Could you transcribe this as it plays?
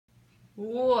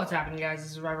What's happening, guys?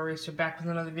 This is Rival Racer back with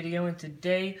another video, and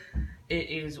today it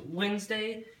is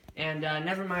Wednesday, and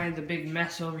never mind the big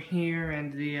mess over here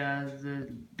and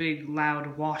the big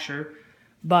loud washer,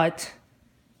 but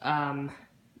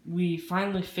we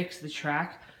finally fixed the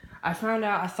track. I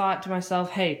thought to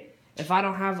myself, hey, if I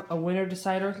don't have a winner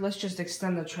decider, let's just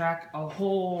extend the track a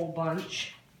whole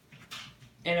bunch,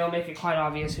 and it'll make it quite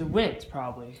obvious who wins,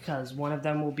 probably, because one of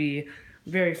them will be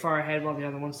very far ahead while the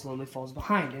other one slowly falls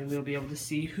behind, and we'll be able to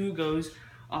see who goes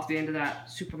off the end of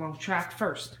that super long track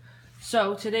first.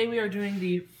 So today we are doing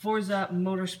the Forza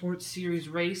Motorsport Series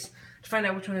race to find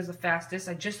out which one is the fastest.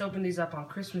 I just opened these up on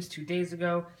Christmas 2 days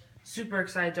ago. Super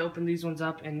excited to open these ones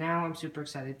up, and now I'm super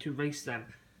excited to race them.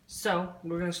 So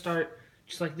we're going to start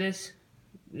just like this,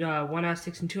 1 out of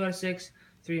 6 and 2 out of 6,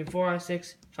 3 and 4 out of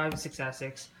 6, 5 and 6 out of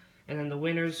 6, and then the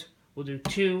winners we'll do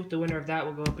 2. The winner of that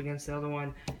will go up against the other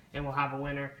one, and we'll have a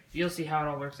winner. You'll see how it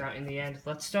all works out in the end.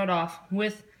 Let's start off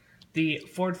with the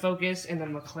Ford Focus and the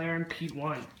McLaren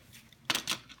P1.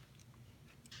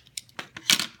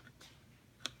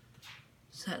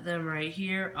 Set them right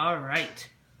here. All right.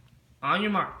 On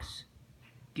your marks.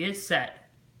 Get set.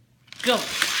 Go.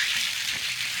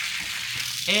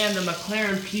 And the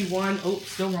McLaren P1, oh,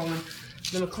 still rolling.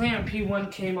 The McLaren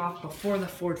P1 came off before the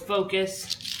Ford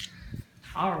Focus.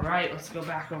 Alright, let's go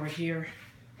back over here.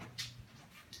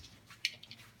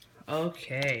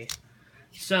 Okay.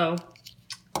 So,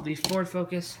 the Ford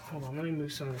Focus, hold on, let me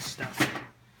move some of this stuff.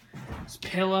 There's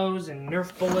pillows and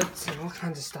Nerf bullets and all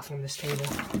kinds of stuff on this table.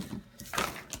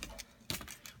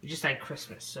 We just had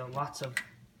Christmas, so lots of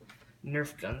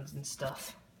Nerf guns and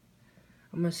stuff.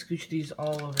 I'm going to scooch these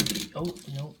all over. Oh,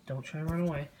 no, don't try and run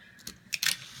away.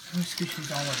 I'm going to scooch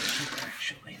these all over here,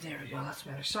 actually. There we go, that's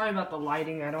better. Sorry about the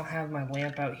lighting. I don't have my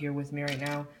lamp out here with me right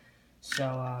now.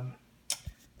 So,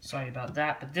 sorry about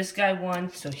that. But this guy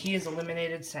won, so he is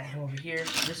eliminated. Set him over here.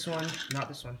 This one, not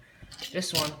this one.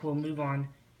 This one will move on.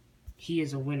 He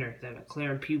is a winner, the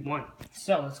McLaren P1.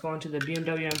 So, let's go on to the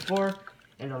BMW M4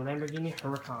 and the Lamborghini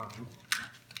Huracan.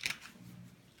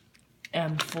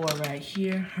 M4 right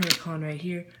here, Huracan right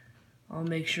here. I'll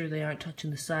make sure they aren't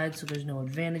touching the sides so there's no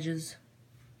advantages.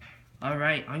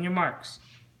 Alright, on your marks,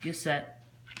 get set,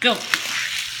 go!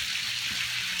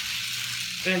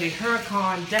 And the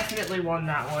Huracan definitely won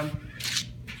that one.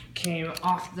 Came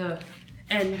off the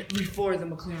end before the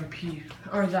McLaren P,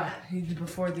 or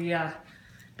before the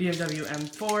BMW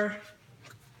M4.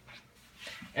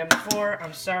 M4,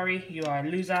 I'm sorry, you are a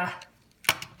loser.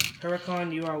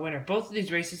 Huracan, you are a winner. Both of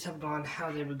these races have gone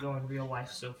how they would go in real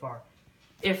life so far.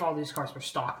 If all these cars were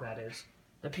stock, that is.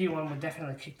 The P1 would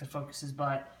definitely kick the Focus's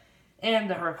butt. And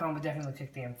the Huracan would definitely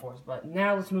kick the M4's butt.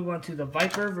 Now let's move on to the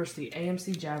Viper versus the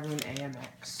AMC Javelin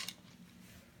AMX.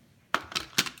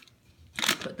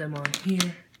 Put them on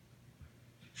here.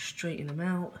 Straighten them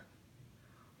out.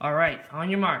 Alright, on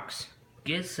your marks.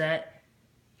 Get set.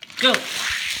 Go!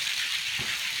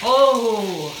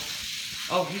 Oh!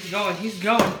 Oh, he's going, he's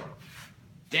going.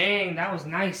 Dang, that was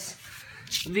nice.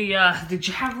 The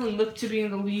Javelin looked to be in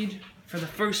the lead for the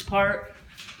first part,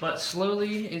 but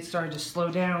slowly it started to slow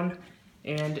down,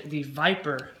 and the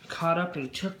Viper caught up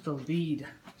and took the lead.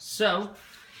 So,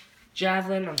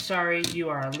 Javelin, I'm sorry, you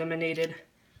are eliminated.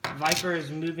 Viper is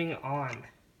moving on.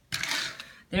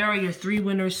 There are your 3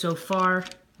 winners so far.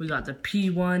 We got the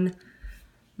P1.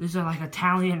 These are like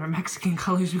Italian or Mexican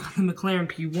colors. We got the McLaren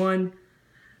P1,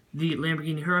 the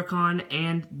Lamborghini Huracan,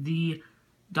 and the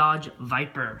Dodge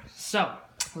Viper. So,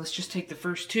 let's just take the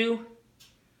first 2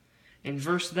 and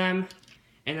verse them,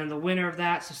 and then the winner of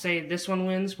that, so say this one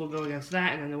wins, we'll go against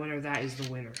that, and then the winner of that is the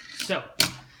winner. So,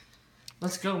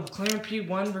 let's go. McLaren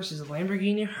P1 versus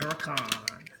Lamborghini Huracan.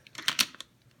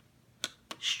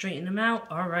 Straighten them out.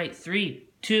 Alright, 3,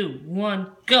 2,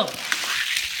 1, go!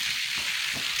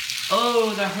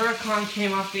 Oh, the Huracan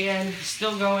came off the end. He's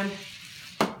still going.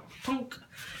 Punk.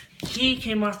 He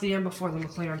came off the end before the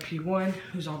McLaren P1,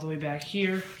 who's all the way back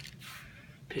here.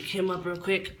 Pick him up real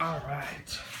quick.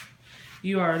 Alright.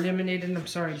 You are eliminated, I'm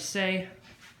sorry to say.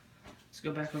 Let's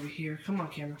go back over here. Come on,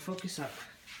 camera. Focus up.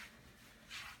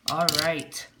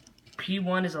 Alright.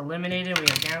 P1 is eliminated. We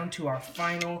are down to our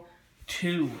final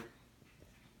 2.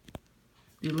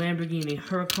 The Lamborghini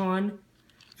Huracan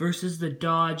versus the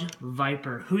Dodge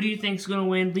Viper. Who do you think is going to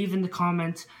win? Leave in the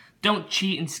comments. Don't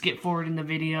cheat and skip forward in the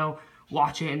video.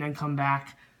 Watch it and then come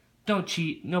back. Don't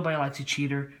cheat. Nobody likes a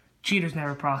cheater. Cheaters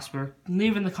never prosper.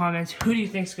 Leave in the comments. Who do you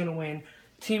think is going to win?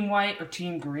 Team White or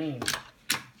Team Green?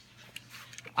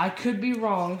 I could be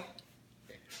wrong,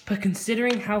 but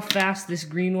considering how fast this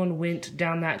green one went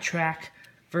down that track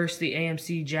versus the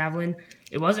AMC Javelin,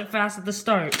 it wasn't fast at the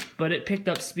start, but it picked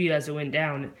up speed as it went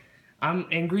down.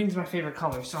 And green's my favorite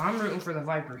color, so I'm rooting for the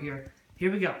Viper here.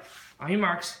 Here we go. On your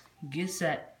marks, get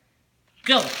set,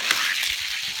 go.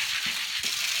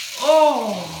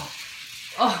 Oh!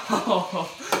 Oh!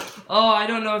 Oh, I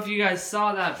don't know if you guys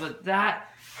saw that, but that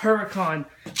Huracan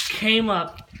came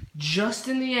up just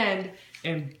in the end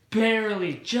and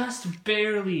barely, just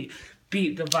barely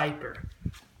beat the Viper.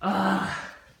 I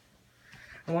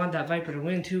want that Viper to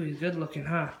win too. He's good looking,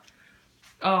 huh?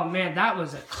 Oh man, that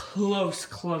was a close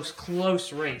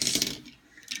race.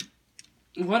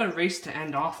 What a race to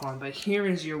end off on. But here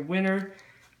is your winner.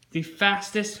 The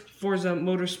fastest Forza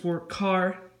Motorsport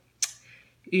car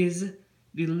is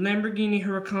the Lamborghini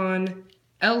Huracan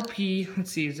LP.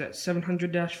 Let's see, is that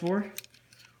 700-4 or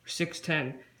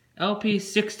 610? LP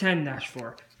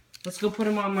 610-4. Let's go put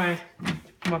him on my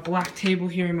black table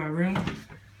here in my room.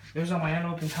 There's all my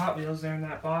unopened Hot Wheels there in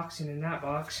that box and in that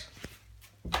box.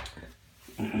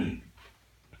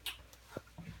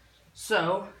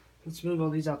 So, let's move all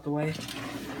these out the way.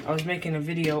 I was making a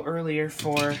video earlier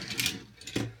for...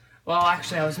 Well,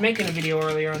 actually, I was making a video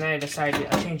earlier and then I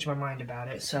changed my mind about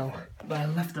it, so... But I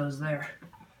left those there.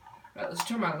 Alright, let's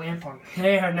turn my lamp on.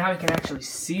 There, now we can actually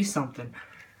see something.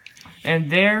 And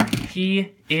there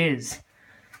he is.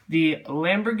 The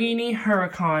Lamborghini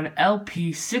Huracan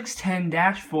LP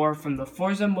 610-4 from the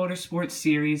Forza Motorsport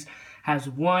series has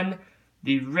won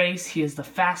the race. He is the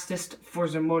fastest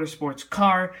Forza Motorsports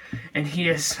car, and he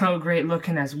is so great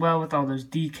looking as well with all those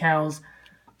decals.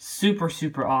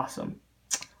 Super awesome.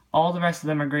 All the rest of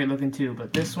them are great looking too,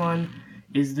 but this one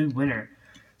is the winner.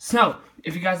 So,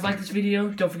 if you guys like this video,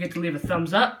 don't forget to leave a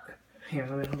thumbs up. Here,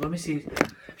 let me see.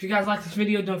 If you guys like this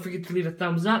video, don't forget to leave a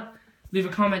thumbs up. Leave a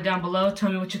comment down below.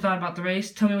 Tell me what you thought about the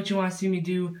race. Tell me what you want to see me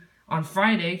do on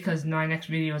Friday, because my next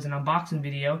video is an unboxing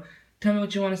video. Tell me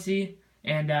what you want to see,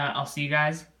 and I'll see you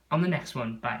guys on the next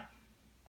one. Bye.